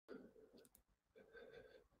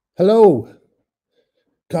Hello.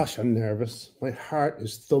 Gosh, I'm nervous. My heart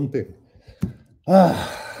is thumping.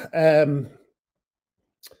 Ah, um,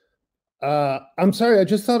 I'm sorry. I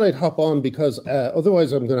just thought I'd hop on because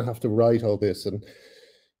otherwise I'm going to have to write all this, and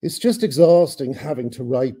it's just exhausting having to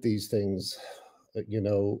write these things,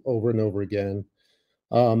 over and over again.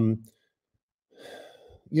 Um,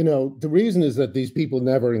 the reason is that these people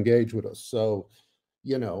never engage with us, so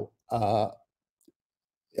you know, uh,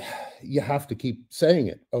 you have to keep saying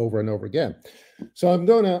it over and over again. So I'm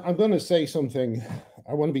gonna say something.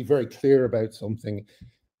 I want to be very clear about something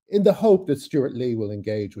in the hope that Stewart Lee will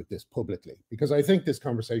engage with this publicly, because I think this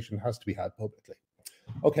conversation has to be had publicly.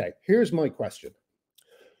 Okay, here's my question.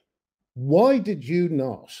 Why did you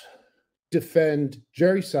not defend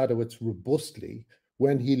Jerry Sadowitz robustly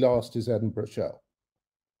when he lost his Edinburgh show?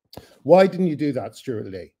 Why didn't you do that, Stewart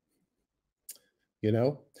Lee?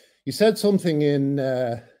 You said something in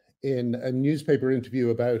a newspaper interview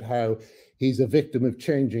about how he's a victim of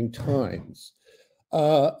changing times.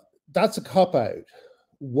 That's a cop-out.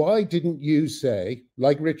 Why didn't you say,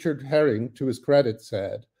 like Richard Herring, to his credit,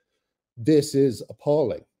 said, this is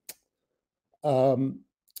appalling? I'm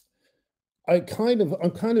kind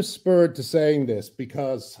of spurred to saying this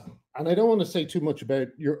because, and I don't want to say too much about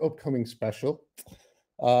your upcoming special,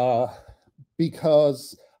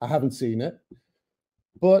 because I haven't seen it,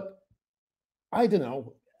 but I don't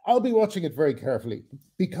know. I'll be watching it very carefully,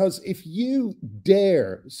 because if you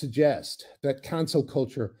dare suggest that cancel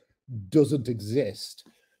culture doesn't exist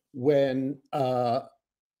when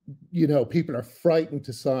people are frightened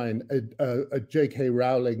to sign a J.K.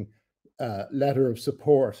 Rowling letter of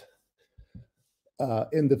support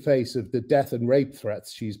in the face of the death and rape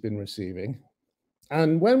threats she's been receiving.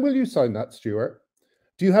 And when will you sign that, Stewart?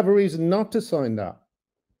 Do you have a reason not to sign that?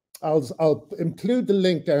 I'll include the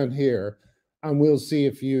link down here, and we'll see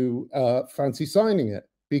if you fancy signing it,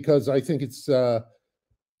 because I think it's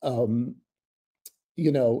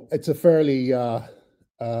it's a fairly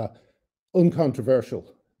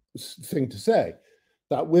uncontroversial thing to say,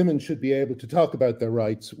 that women should be able to talk about their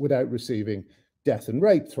rights without receiving death and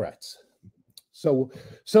rape threats. So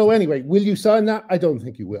anyway, will you sign that? I don't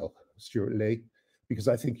think you will, Stewart Lee, because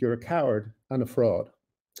I think you're a coward and a fraud.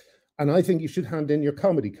 And I think you should hand in your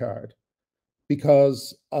comedy card,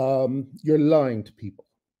 because you're lying to people.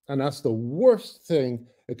 And that's the worst thing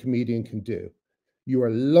a comedian can do. You are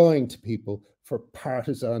lying to people for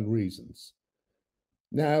partisan reasons.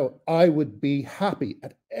 Now, I would be happy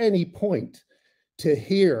at any point to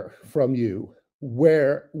hear from you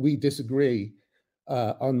where we disagree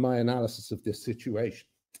on my analysis of this situation.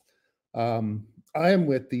 I am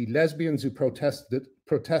with the lesbians who protested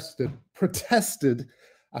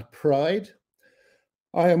at Pride.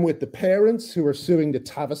 I am with the parents who are suing the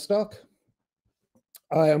Tavistock.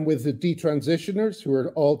 I am with the detransitioners who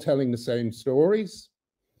are all telling the same stories.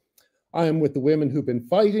 I am with the women who've been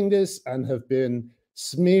fighting this and have been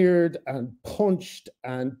smeared and punched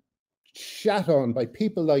and shat on by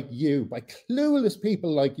people like you, by clueless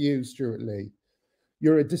people like you, Stewart Lee.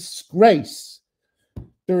 You're a disgrace.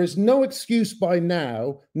 There is no excuse by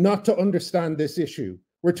now not to understand this issue.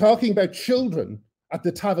 We're talking about children at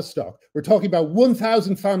the Tavistock. We're talking about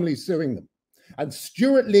 1,000 families suing them. And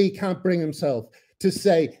Stewart Lee can't bring himself to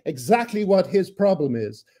say exactly what his problem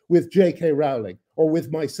is with J.K. Rowling or with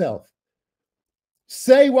myself.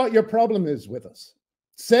 Say what your problem is with us.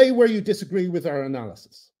 Say where you disagree with our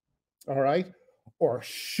analysis, all right? Or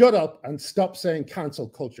shut up and stop saying cancel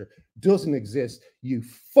culture doesn't exist, you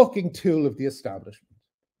fucking tool of the establishment.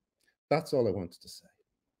 That's all I wanted to say.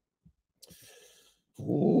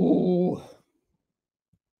 Ooh.